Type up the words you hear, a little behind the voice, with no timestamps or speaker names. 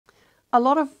A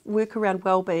lot of work around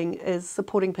wellbeing is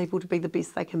supporting people to be the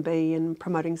best they can be and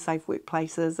promoting safe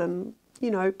workplaces and,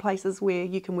 places where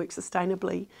you can work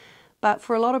sustainably. But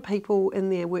for a lot of people in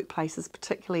their workplaces,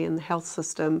 particularly in the health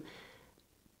system,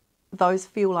 those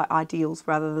feel like ideals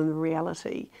rather than the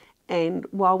reality. And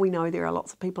while we know there are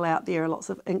lots of people out there,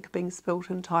 lots of ink being spilt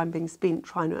and time being spent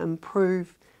trying to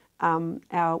improve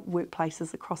our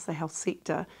workplaces across the health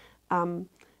sector,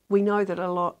 we know that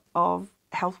a lot of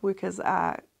health workers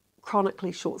are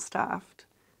chronically short-staffed.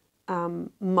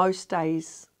 Most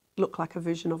days look like a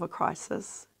version of a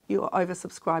crisis. You're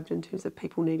oversubscribed in terms of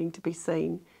people needing to be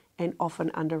seen and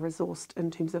often under-resourced in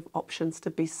terms of options to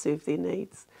best serve their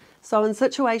needs. So in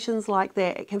situations like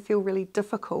that, it can feel really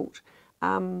difficult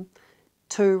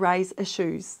to raise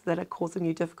issues that are causing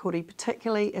you difficulty,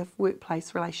 particularly if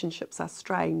workplace relationships are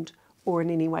strained or in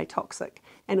any way toxic.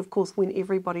 And of course, when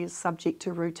everybody is subject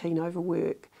to routine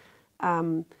overwork,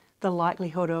 the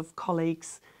likelihood of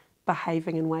colleagues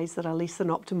behaving in ways that are less than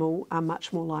optimal are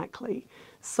much more likely.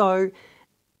 So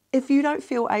if you don't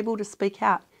feel able to speak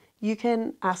out, you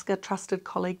can ask a trusted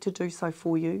colleague to do so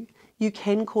for you. You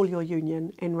can call your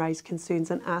union and raise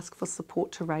concerns and ask for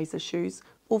support to raise issues,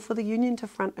 or for the union to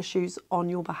front issues on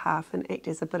your behalf and act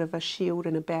as a bit of a shield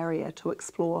and a barrier to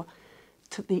explore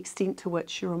to the extent to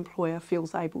which your employer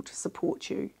feels able to support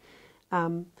you.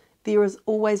 There is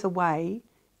always a way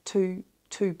to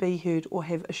be heard or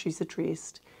have issues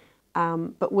addressed,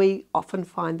 but we often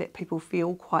find that people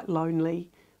feel quite lonely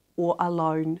or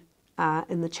alone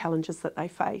in the challenges that they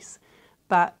face.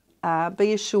 But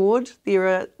be assured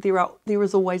there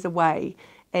is always a way,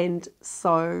 and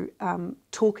so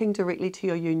talking directly to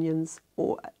your unions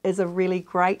is a really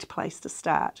great place to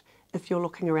start if you're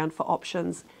looking around for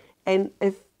options. And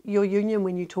if your union,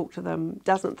 when you talk to them,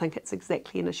 doesn't think it's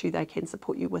exactly an issue they can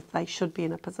support you with, they should be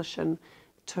in a position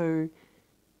to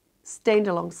stand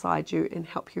alongside you and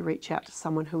help you reach out to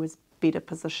someone who is better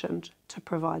positioned to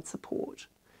provide support.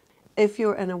 If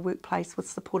you're in a workplace with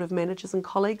supportive managers and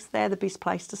colleagues, they're the best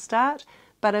place to start.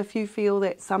 But if you feel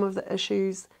that some of the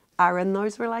issues are in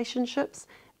those relationships,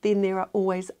 then there are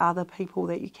always other people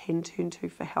that you can turn to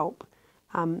for help.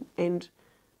 And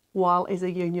while as a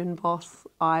union boss,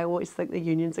 I always think the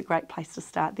union's a great place to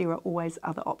start, there are always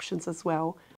other options as well.